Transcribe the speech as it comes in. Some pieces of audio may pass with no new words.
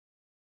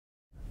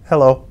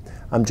Hello,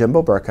 I'm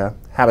Jimbo Burka,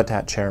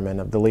 Habitat Chairman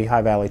of the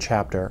Lehigh Valley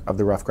Chapter of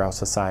the Ruffed Grouse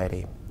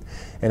Society.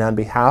 And on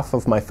behalf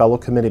of my fellow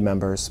committee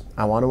members,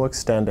 I want to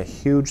extend a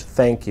huge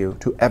thank you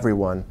to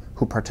everyone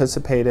who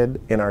participated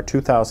in our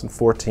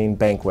 2014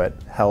 banquet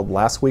held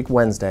last week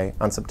Wednesday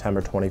on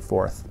September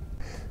 24th.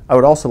 I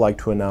would also like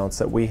to announce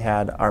that we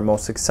had our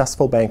most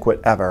successful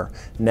banquet ever,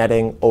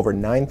 netting over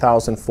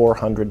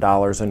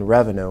 $9,400 in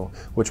revenue,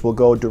 which will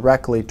go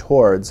directly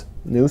towards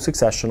new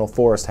successional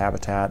forest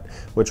habitat,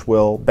 which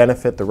will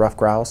benefit the ruffed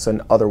grouse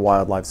and other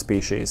wildlife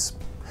species.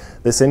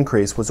 This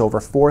increase was over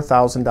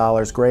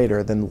 $4,000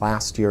 greater than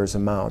last year's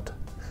amount.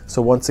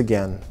 So once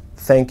again,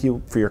 thank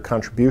you for your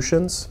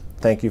contributions,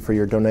 thank you for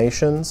your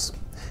donations,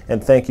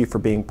 and thank you for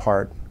being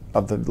part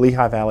of the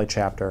Lehigh Valley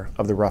chapter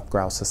of the Ruffed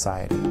Grouse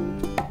Society.